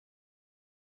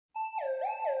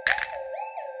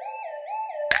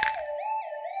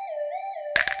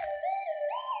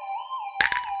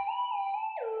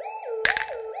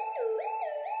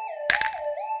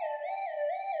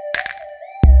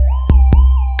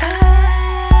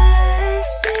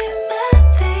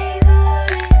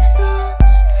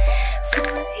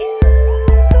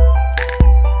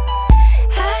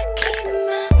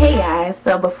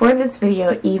before this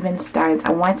video even starts,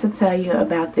 I want to tell you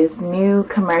about this new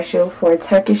commercial for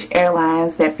Turkish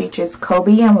Airlines that features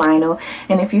Kobe and Lionel.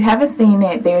 And if you haven't seen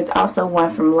it, there's also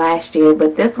one from last year,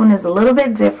 but this one is a little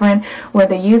bit different, where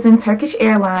they're using Turkish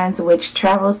Airlines, which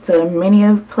travels to many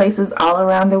of places all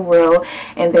around the world,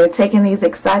 and they're taking these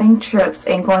exciting trips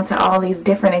and going to all these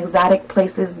different exotic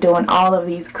places, doing all of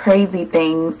these crazy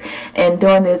things and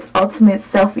doing this ultimate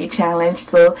selfie challenge.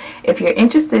 So if you're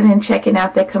interested in checking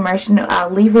out that commercial, I'll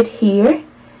leave it here,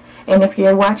 and if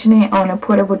you're watching it on a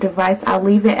portable device, I'll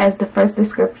leave it as the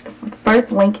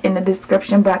first link in the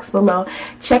description box below.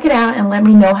 Check it out and let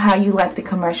me know how you like the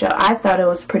commercial. I thought it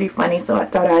was pretty funny, so I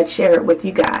thought I'd share it with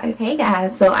you guys. Hey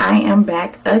guys, so I am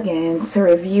back again to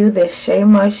review the Shea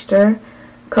Moisture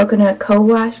coconut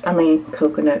co-wash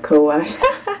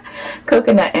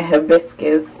coconut and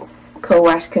hibiscus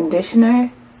co-wash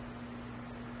conditioner.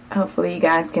 Hopefully you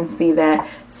guys can see that.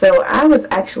 So I was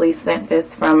actually sent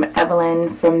this from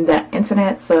Evelyn from the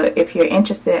internet, so if you're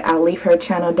interested, I'll leave her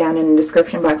channel down in the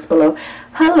description box below.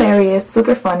 Hilarious,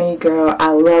 super funny girl. I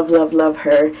love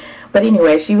her. But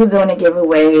anyway, she was doing a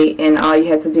giveaway, and all you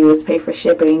had to do was pay for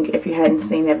shipping if you hadn't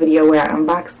seen that video where I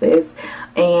unboxed this.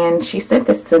 And she sent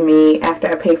this to me after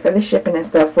I paid for the shipping and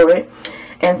stuff for it.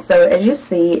 And so as you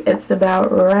see, it's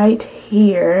about right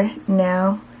here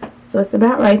now. So it's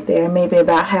about right there, maybe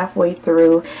about halfway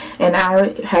through, and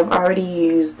I have already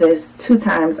used this 2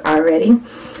 times already,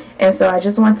 and so I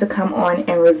just want to come on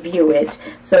and review it.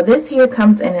 So this here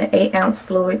comes in an 8-ounce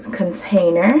fluid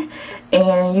container,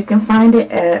 and you can find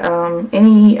it at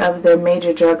any of the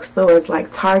major drugstores like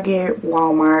Target,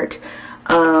 Walmart,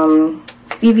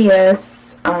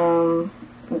 CVS,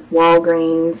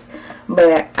 Walgreens,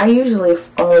 but I usually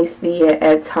only see it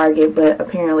at Target, but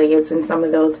apparently it's in some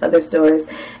of those other stores.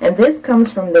 And this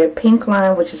comes from their pink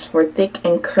line, which is for thick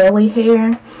and curly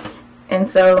hair. And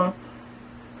so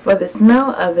for the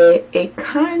smell of it, it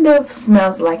kind of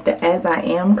smells like the As I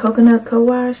Am coconut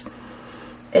co-wash.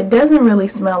 It doesn't really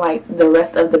smell like the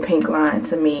rest of the pink line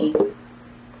to me.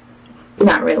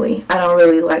 Not really. I don't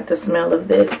really like the smell of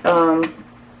this.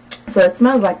 So it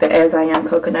smells like the As I Am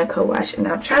coconut co-wash, and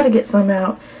I'll try to get some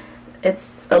out.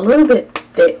 It's a little bit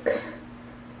thick.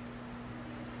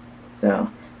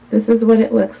 So this is what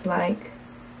it looks like,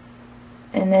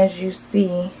 and as you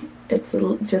see, it's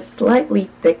just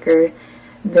slightly thicker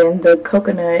than the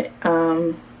coconut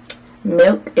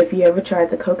milk, if you ever tried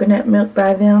the coconut milk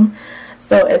by them.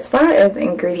 So as far as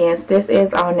ingredients, this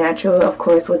is all natural, of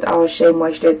course, with all Shea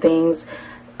Moisture things.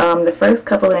 The first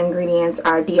couple of ingredients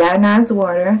are deionized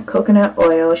water, coconut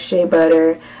oil, shea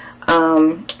butter,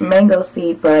 mango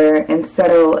seed butter, and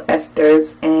subtle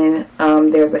esters, and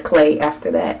there's a clay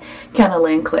after that,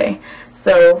 kaolin clay.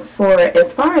 So for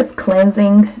as far as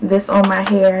cleansing this on my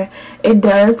hair, it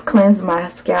does cleanse my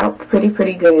scalp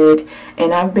pretty good,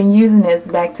 and I've been using this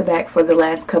back to back for the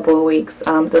last couple of weeks.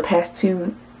 The past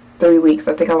 2-3 weeks,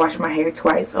 I think I washed my hair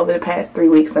twice over the past 3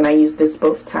 weeks, and I used this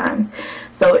both times.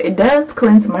 So it does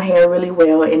cleanse my hair really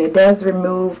well, and it does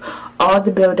remove all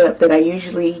the buildup that I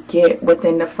usually get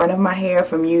within the front of my hair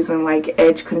from using like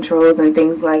edge controls and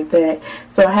things like that.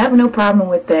 So I have no problem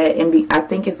with that, and I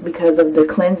think it's because of the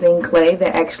cleansing clay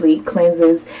that actually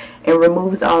cleanses and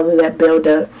removes all of that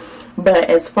buildup. But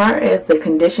as far as the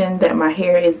condition that my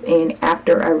hair is in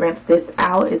after I rinse this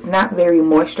out, it's not very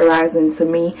moisturizing to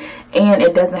me, and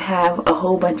it doesn't have a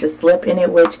whole bunch of slip in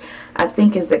it, which I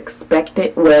think is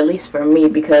expected, well, at least for me,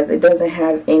 because it doesn't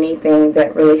have anything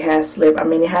that really has slip. I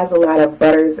mean, it has a lot of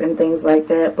butters and things like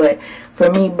that, but for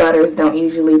me, butters don't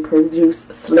usually produce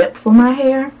slip for my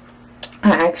hair.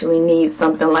 I actually need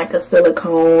something like a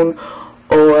silicone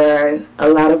or a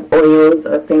lot of oils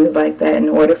or things like that in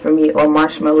order for me, or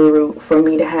marshmallow root, for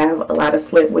me to have a lot of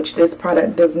slip, which this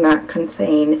product does not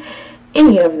contain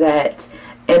any of that.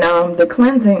 And the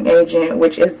cleansing agent,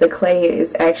 which is the clay,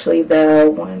 is actually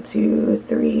the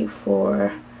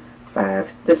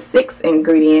 6th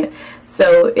ingredient.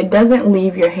 So it doesn't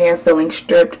leave your hair feeling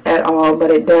stripped at all,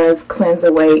 but it does cleanse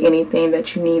away anything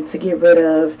that you need to get rid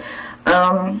of.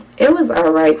 It was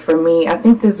alright for me. I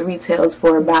think this retails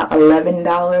for about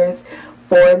 $11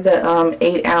 for the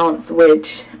 8 ounce,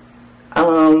 which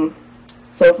so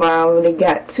far I only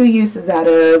got 2 uses out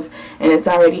of, and it's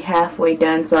already halfway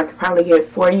done, so I could probably get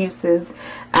 4 uses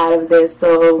out of this.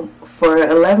 So for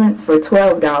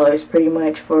 $12 pretty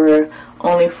much for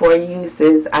only 4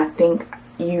 uses, I think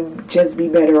you'd just be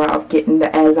better off getting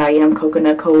the As I Am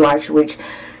coconut co-wash, which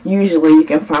usually you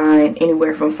can find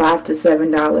anywhere from $5 to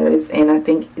 $7, and I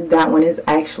think that one is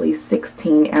actually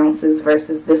 16 ounces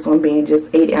versus this one being just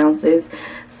 8 ounces.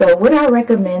 So would I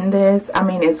recommend this? I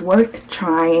mean, it's worth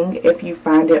trying if you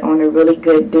find it on a really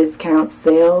good discount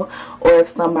sale, or if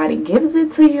somebody gives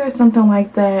it to you or something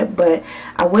like that. But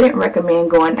I wouldn't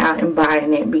recommend going out and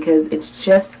buying it because it's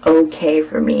just okay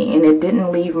for me, and it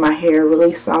didn't leave my hair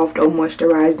really soft or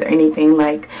moisturized or anything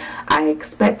like I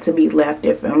expect to be left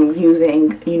if I'm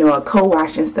using, you know, a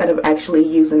co-wash instead of actually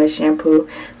using a shampoo.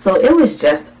 So it was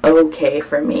just okay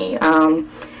for me.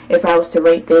 If I was to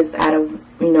rate this out of,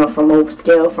 you know, from a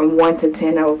scale from 1 to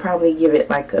 10, I would probably give it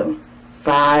like a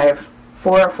 5,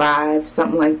 4 or 5,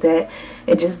 something like that.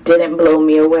 It just didn't blow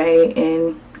me away,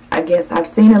 and I guess I've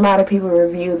seen a lot of people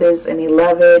review this and they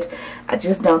love it. I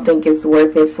just don't think it's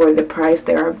worth it for the price.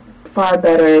 There are far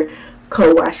better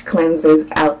co-wash cleansers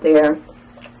out there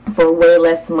for way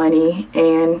less money,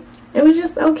 and it was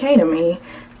just okay to me.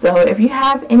 So if you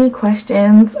have any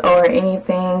questions or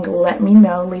anything, let me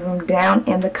know. Leave them down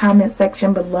in the comment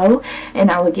section below,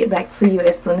 and I will get back to you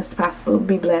as soon as possible.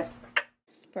 Be blessed.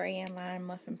 Spray and line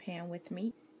muffin pan with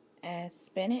meat. Add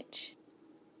spinach,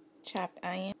 chopped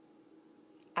onion,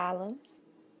 olives.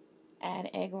 Add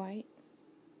egg white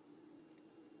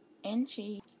and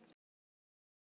cheese.